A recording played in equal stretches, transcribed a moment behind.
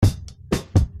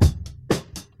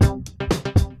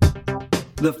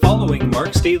The following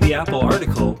Mark's Daily Apple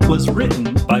article was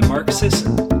written by Mark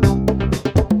Sisson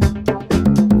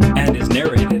and is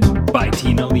narrated by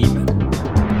Tina Leaman.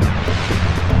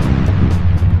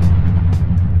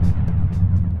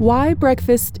 Why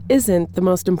breakfast isn't the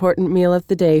most important meal of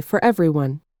the day for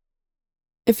everyone.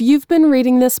 If you've been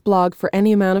reading this blog for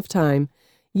any amount of time,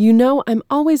 you know I'm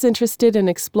always interested in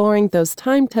exploring those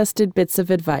time-tested bits of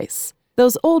advice,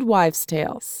 those old wives'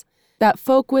 tales, that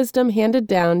folk wisdom handed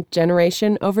down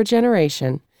generation over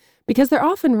generation, because they're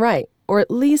often right, or at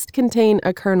least contain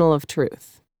a kernel of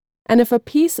truth. And if a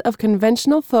piece of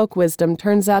conventional folk wisdom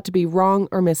turns out to be wrong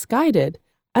or misguided,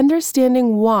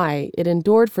 understanding why it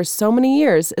endured for so many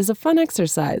years is a fun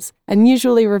exercise and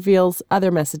usually reveals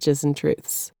other messages and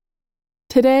truths.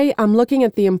 Today, I'm looking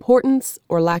at the importance,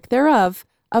 or lack thereof,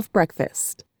 of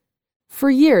breakfast. For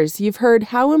years, you've heard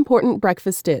how important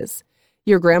breakfast is.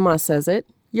 Your grandma says it.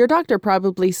 Your doctor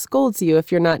probably scolds you if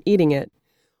you're not eating it.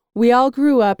 We all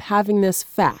grew up having this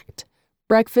fact.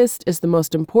 Breakfast is the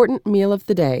most important meal of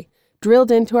the day,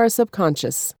 drilled into our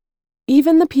subconscious.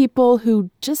 Even the people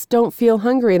who just don't feel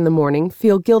hungry in the morning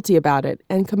feel guilty about it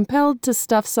and compelled to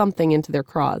stuff something into their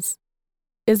craws.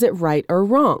 Is it right or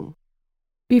wrong?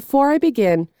 Before I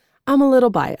begin, I'm a little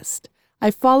biased.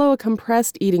 I follow a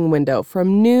compressed eating window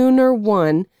from noon or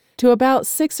 1 to about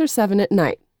 6 or 7 at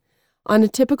night. On a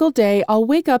typical day, I'll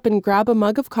wake up and grab a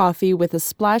mug of coffee with a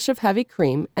splash of heavy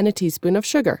cream and a teaspoon of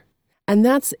sugar. And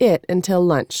that's it until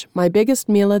lunch, my biggest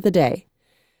meal of the day.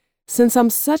 Since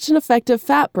I'm such an effective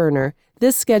fat burner,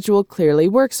 this schedule clearly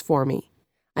works for me.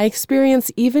 I experience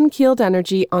even-keeled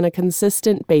energy on a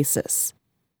consistent basis.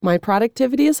 My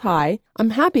productivity is high,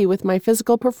 I'm happy with my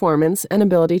physical performance and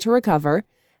ability to recover,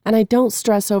 and I don't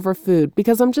stress over food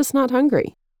because I'm just not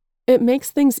hungry. It makes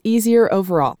things easier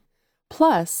overall.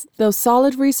 Plus, though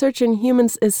solid research in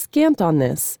humans is scant on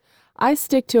this, I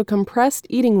stick to a compressed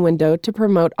eating window to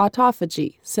promote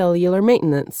autophagy, cellular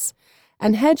maintenance,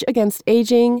 and hedge against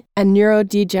aging and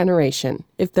neurodegeneration,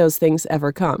 if those things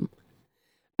ever come.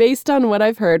 Based on what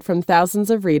I've heard from thousands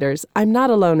of readers, I'm not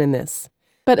alone in this.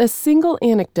 But a single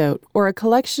anecdote or a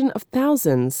collection of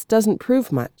thousands doesn't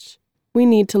prove much. We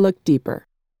need to look deeper.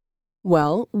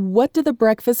 Well, what do the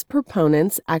breakfast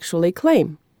proponents actually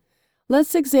claim?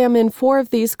 Let's examine 4 of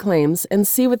these claims and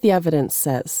see what the evidence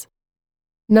says.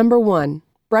 Number 1,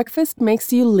 breakfast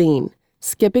makes you lean.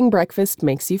 Skipping breakfast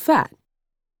makes you fat.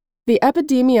 The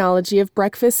epidemiology of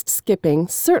breakfast skipping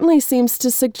certainly seems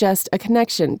to suggest a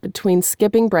connection between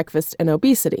skipping breakfast and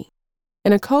obesity.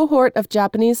 In a cohort of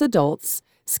Japanese adults,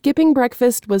 skipping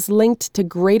breakfast was linked to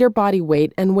greater body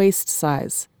weight and waist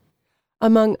size.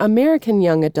 Among American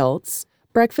young adults,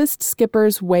 breakfast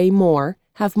skippers weigh more,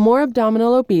 have more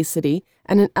abdominal obesity,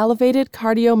 and an elevated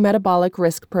cardiometabolic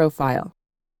risk profile.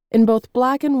 In both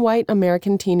Black and white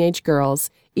American teenage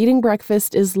girls, eating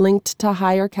breakfast is linked to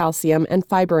higher calcium and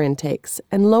fiber intakes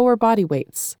and lower body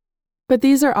weights. But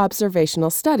these are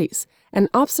observational studies, and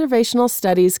observational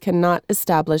studies cannot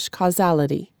establish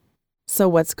causality. So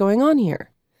what's going on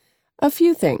here? A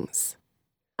few things.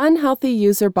 Unhealthy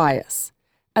user bias.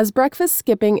 As breakfast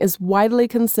skipping is widely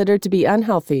considered to be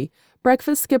unhealthy,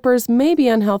 breakfast skippers may be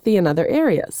unhealthy in other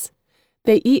areas.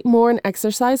 They eat more and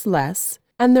exercise less,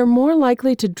 and they're more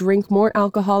likely to drink more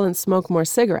alcohol and smoke more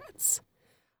cigarettes.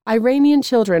 Iranian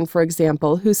children, for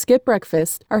example, who skip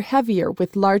breakfast are heavier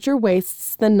with larger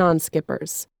waists than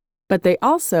non-skippers. But they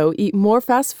also eat more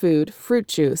fast food, fruit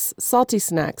juice, salty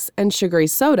snacks, and sugary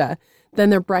soda than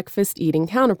their breakfast-eating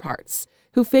counterparts,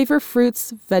 who favor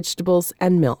fruits, vegetables,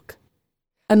 and milk.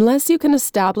 Unless you can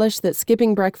establish that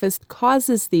skipping breakfast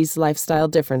causes these lifestyle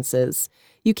differences,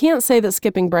 you can't say that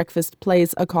skipping breakfast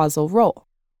plays a causal role.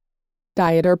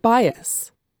 Dieter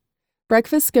bias.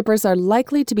 Breakfast skippers are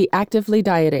likely to be actively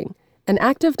dieting, and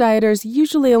active dieters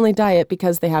usually only diet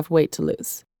because they have weight to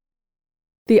lose.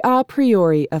 The a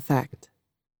priori effect.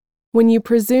 When you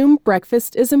presume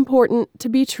breakfast is important to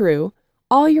be true,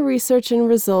 all your research and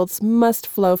results must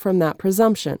flow from that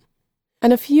presumption.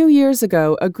 And a few years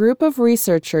ago, a group of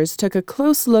researchers took a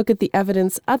close look at the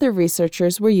evidence other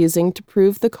researchers were using to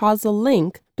prove the causal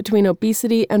link between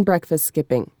obesity and breakfast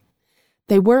skipping.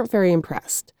 They weren't very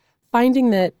impressed, finding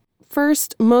that,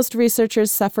 first, most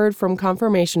researchers suffered from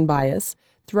confirmation bias,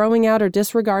 throwing out or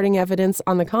disregarding evidence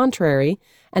on the contrary,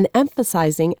 and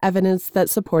emphasizing evidence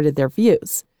that supported their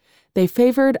views. They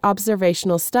favored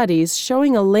observational studies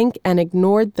showing a link and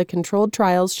ignored the controlled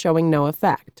trials showing no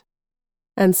effect.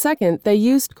 And second, they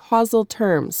used causal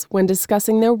terms when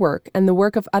discussing their work and the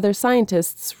work of other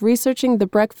scientists researching the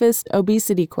breakfast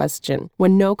obesity question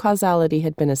when no causality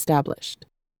had been established.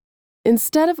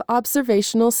 Instead of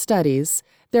observational studies,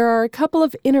 There are a couple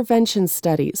of intervention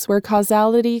studies where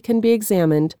causality can be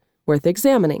examined, worth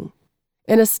examining.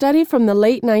 In a study from the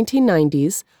late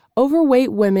 1990s,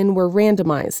 overweight women were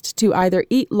randomized to either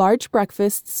eat large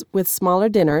breakfasts with smaller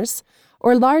dinners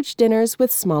or large dinners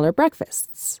with smaller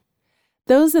breakfasts.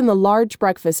 Those in the large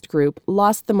breakfast group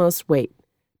lost the most weight,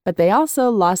 but they also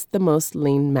lost the most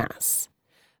lean mass.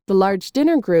 The large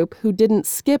dinner group, who didn't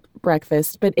skip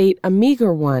breakfast but ate a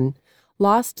meager one,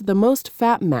 lost the most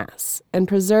fat mass and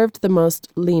preserved the most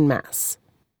lean mass.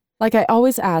 Like I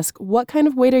always ask, what kind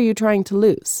of weight are you trying to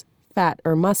lose, fat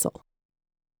or muscle?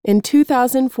 In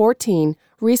 2014,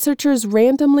 researchers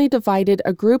randomly divided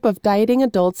a group of dieting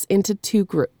adults into two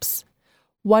groups.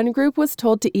 One group was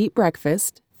told to eat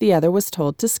breakfast, the other was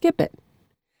told to skip it.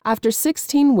 After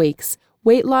 16 weeks,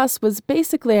 weight loss was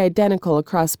basically identical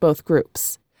across both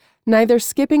groups. Neither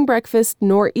skipping breakfast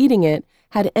nor eating it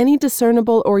had any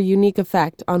discernible or unique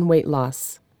effect on weight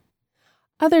loss.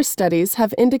 Other studies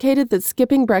have indicated that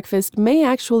skipping breakfast may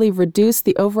actually reduce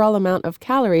the overall amount of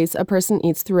calories a person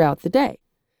eats throughout the day.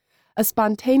 A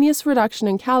spontaneous reduction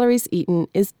in calories eaten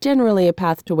is generally a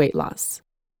path to weight loss.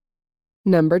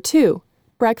 Number 2,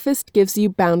 breakfast gives you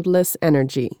boundless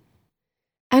energy.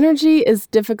 Energy is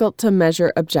difficult to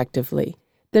measure objectively.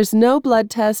 There's no blood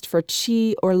test for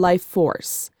qi or life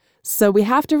force, so we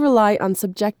have to rely on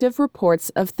subjective reports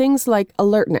of things like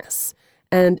alertness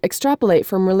and extrapolate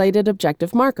from related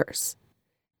objective markers.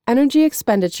 Energy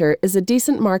expenditure is a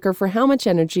decent marker for how much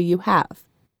energy you have.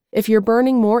 If you're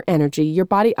burning more energy, your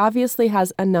body obviously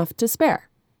has enough to spare.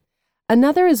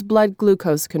 Another is blood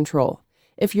glucose control.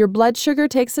 If your blood sugar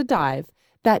takes a dive,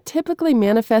 that typically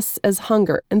manifests as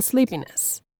hunger and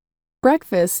sleepiness.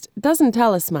 Breakfast doesn't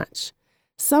tell us much.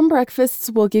 Some breakfasts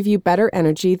will give you better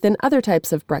energy than other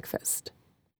types of breakfast.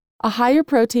 A higher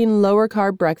protein, lower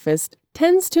carb breakfast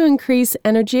tends to increase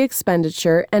energy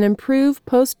expenditure and improve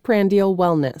postprandial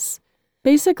wellness.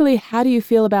 Basically, how do you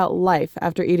feel about life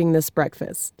after eating this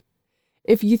breakfast?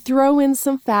 If you throw in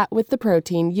some fat with the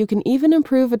protein, you can even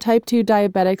improve a type 2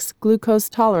 diabetic's glucose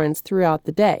tolerance throughout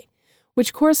the day,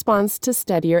 which corresponds to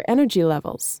steadier energy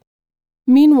levels.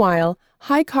 Meanwhile,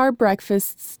 high-carb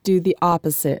breakfasts do the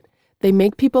opposite. They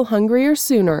make people hungrier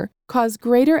sooner, cause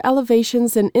greater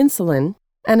elevations in insulin,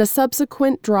 and a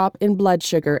subsequent drop in blood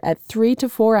sugar at 3 to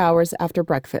 4 hours after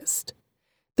breakfast.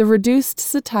 The reduced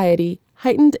satiety,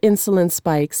 heightened insulin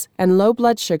spikes, and low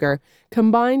blood sugar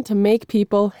combine to make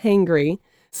people hangry,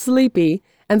 sleepy,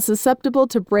 and susceptible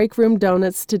to break room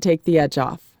donuts to take the edge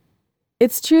off.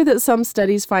 It's true that some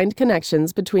studies find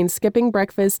connections between skipping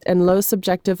breakfast and low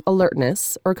subjective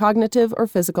alertness or cognitive or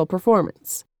physical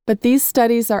performance. But these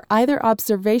studies are either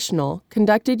observational,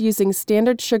 conducted using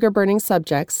standard sugar-burning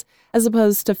subjects as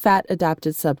opposed to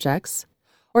fat-adapted subjects,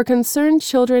 or concern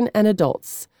children and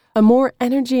adults, a more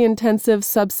energy-intensive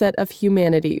subset of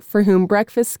humanity for whom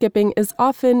breakfast skipping is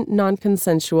often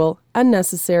non-consensual,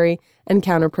 unnecessary, and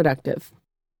counterproductive.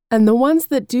 And the ones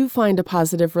that do find a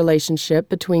positive relationship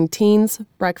between teens,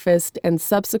 breakfast, and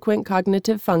subsequent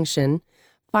cognitive function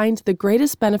find the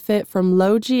greatest benefit from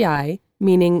low GI,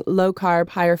 meaning low carb,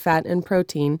 higher fat, and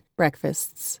protein,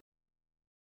 breakfasts.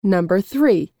 Number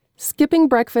 3, skipping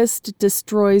breakfast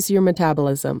destroys your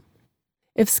metabolism.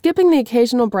 If skipping the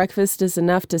occasional breakfast is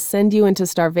enough to send you into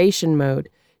starvation mode,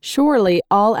 surely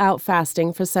all-out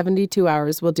fasting for 72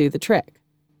 hours will do the trick,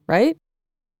 right?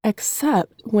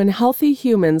 Except when healthy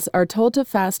humans are told to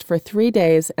fast for 3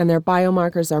 days and their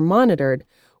biomarkers are monitored,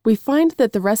 we find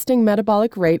that the resting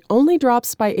metabolic rate only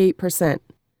drops by 8%.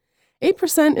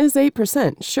 8% is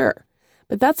 8%, sure,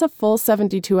 but that's a full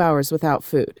 72 hours without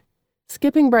food.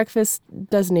 Skipping breakfast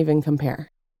doesn't even compare.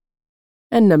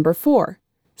 And number 4,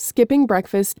 skipping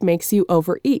breakfast makes you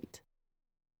overeat.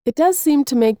 It does seem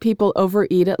to make people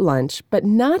overeat at lunch, but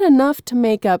not enough to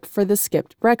make up for the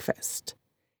skipped breakfast.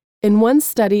 In one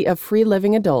study of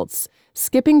free-living adults,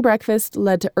 skipping breakfast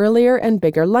led to earlier and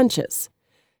bigger lunches.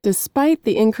 Despite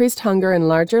the increased hunger and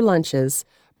larger lunches,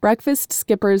 breakfast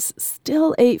skippers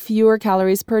still ate fewer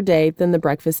calories per day than the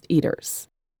breakfast eaters.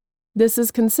 This is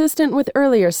consistent with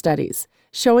earlier studies,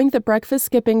 showing that breakfast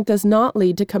skipping does not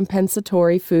lead to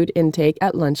compensatory food intake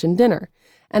at lunch and dinner,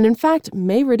 and in fact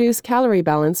may reduce calorie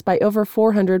balance by over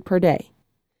 400 per day.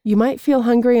 You might feel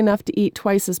hungry enough to eat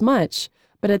twice as much,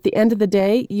 but at the end of the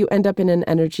day, you end up in an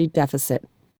energy deficit.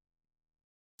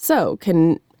 So,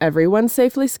 can everyone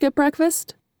safely skip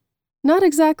breakfast? Not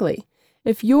exactly.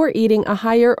 If you're eating a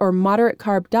higher or moderate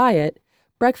carb diet,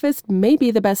 breakfast may be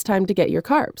the best time to get your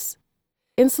carbs.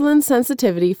 Insulin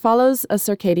sensitivity follows a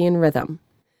circadian rhythm.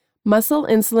 Muscle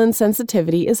insulin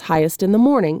sensitivity is highest in the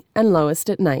morning and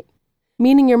lowest at night,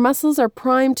 meaning your muscles are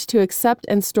primed to accept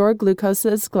and store glucose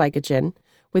as glycogen,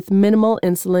 with minimal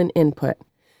insulin input.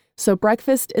 So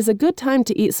breakfast is a good time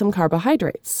to eat some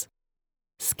carbohydrates.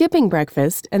 Skipping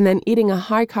breakfast and then eating a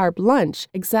high-carb lunch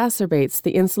exacerbates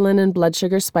the insulin and blood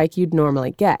sugar spike you'd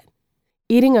normally get.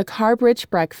 Eating a carb-rich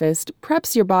breakfast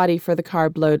preps your body for the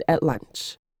carb load at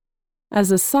lunch.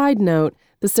 As a side note,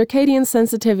 the circadian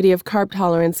sensitivity of carb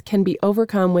tolerance can be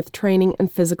overcome with training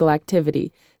and physical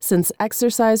activity, since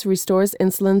exercise restores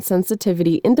insulin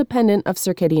sensitivity independent of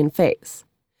circadian phase.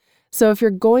 So if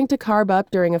you're going to carb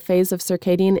up during a phase of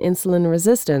circadian insulin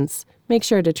resistance, make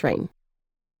sure to train.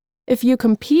 If you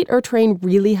compete or train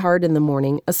really hard in the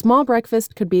morning, a small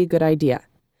breakfast could be a good idea.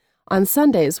 On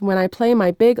Sundays, when I play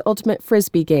my big ultimate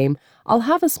frisbee game, I'll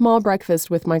have a small breakfast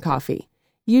with my coffee,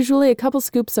 usually a couple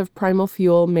scoops of Primal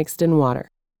Fuel mixed in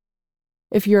water.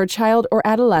 If you're a child or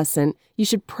adolescent, you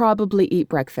should probably eat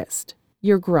breakfast.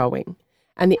 You're growing.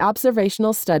 And the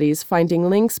observational studies finding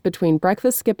links between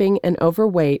breakfast skipping and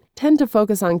overweight tend to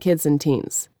focus on kids and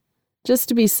teens. Just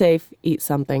to be safe, eat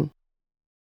something.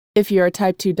 If you're a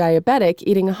type 2 diabetic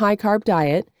eating a high-carb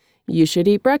diet, you should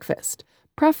eat breakfast,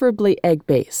 preferably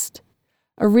egg-based.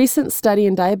 A recent study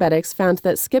in diabetics found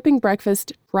that skipping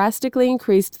breakfast drastically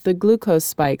increased the glucose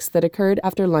spikes that occurred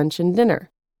after lunch and dinner.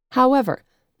 However,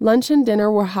 lunch and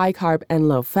dinner were high-carb and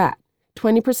low-fat,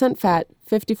 20% fat,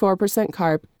 54%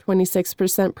 carb,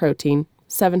 26% protein,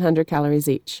 700 calories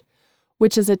each,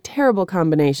 which is a terrible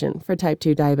combination for type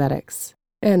 2 diabetics.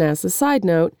 And as a side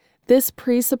note, this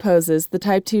presupposes the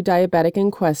type 2 diabetic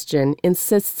in question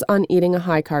insists on eating a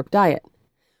high-carb diet.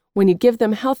 When you give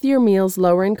them healthier meals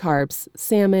lower in carbs,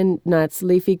 salmon, nuts,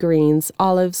 leafy greens,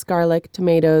 olives, garlic,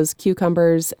 tomatoes,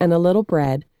 cucumbers, and a little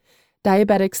bread,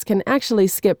 diabetics can actually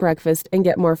skip breakfast and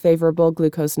get more favorable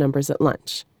glucose numbers at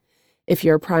lunch. If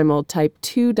you're a primal type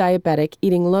 2 diabetic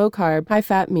eating low-carb,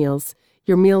 high-fat meals,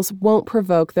 your meals won't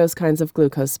provoke those kinds of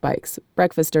glucose spikes,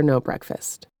 breakfast or no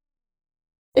breakfast.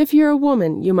 If you're a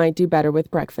woman, you might do better with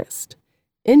breakfast.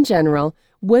 In general,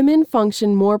 women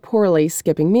function more poorly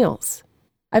skipping meals.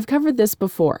 I've covered this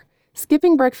before.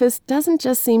 Skipping breakfast doesn't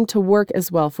just seem to work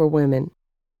as well for women.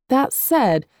 That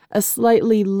said, a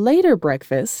slightly later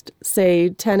breakfast, say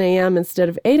 10 a.m. instead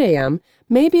of 8 a.m.,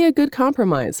 may be a good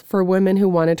compromise for women who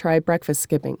want to try breakfast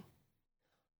skipping.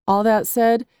 All that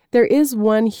said, there is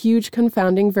one huge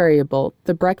confounding variable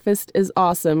the breakfast is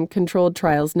awesome controlled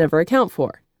trials never account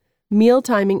for. Meal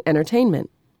timing entertainment.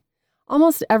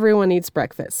 Almost everyone eats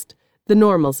breakfast, the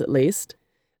normals at least.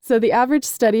 So the average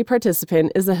study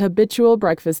participant is a habitual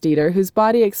breakfast eater whose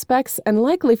body expects and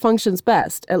likely functions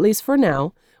best, at least for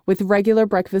now, with regular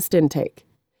breakfast intake.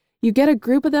 You get a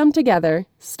group of them together,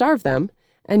 starve them,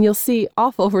 and you'll see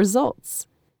awful results.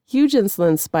 Huge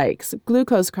insulin spikes,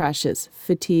 glucose crashes,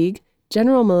 fatigue,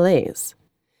 general malaise.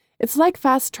 It's like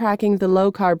fast-tracking the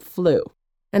low-carb flu,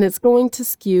 and it's going to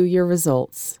skew your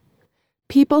results.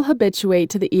 People habituate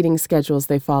to the eating schedules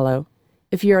they follow.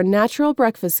 If you're a natural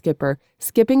breakfast skipper,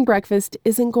 skipping breakfast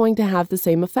isn't going to have the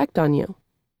same effect on you.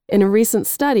 In a recent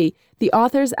study, the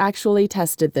authors actually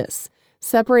tested this,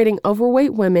 separating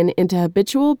overweight women into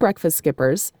habitual breakfast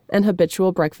skippers and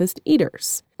habitual breakfast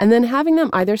eaters, and then having them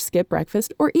either skip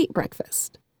breakfast or eat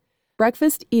breakfast.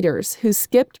 Breakfast eaters who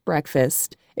skipped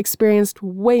breakfast experienced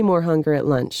way more hunger at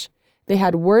lunch. They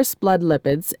had worse blood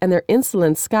lipids and their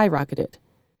insulin skyrocketed.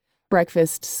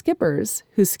 Breakfast skippers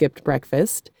who skipped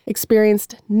breakfast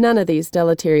experienced none of these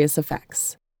deleterious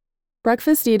effects.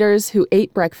 Breakfast eaters who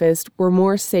ate breakfast were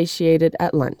more satiated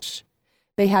at lunch.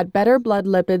 They had better blood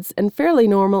lipids and fairly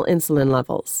normal insulin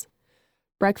levels.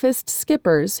 Breakfast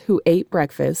skippers who ate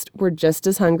breakfast were just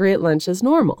as hungry at lunch as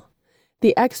normal.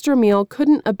 The extra meal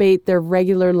couldn't abate their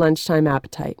regular lunchtime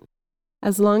appetite.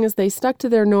 As long as they stuck to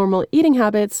their normal eating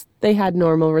habits, they had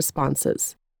normal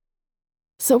responses.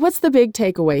 So what's the big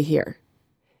takeaway here?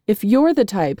 If you're the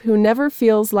type who never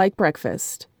feels like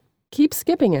breakfast, keep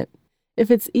skipping it. If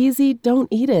it's easy, don't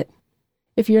eat it.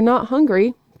 If you're not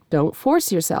hungry, don't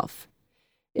force yourself.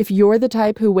 If you're the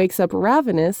type who wakes up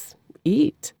ravenous,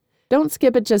 eat. Don't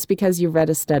skip it just because you read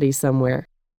a study somewhere.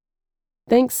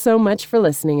 Thanks so much for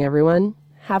listening, everyone.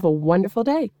 Have a wonderful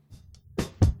day.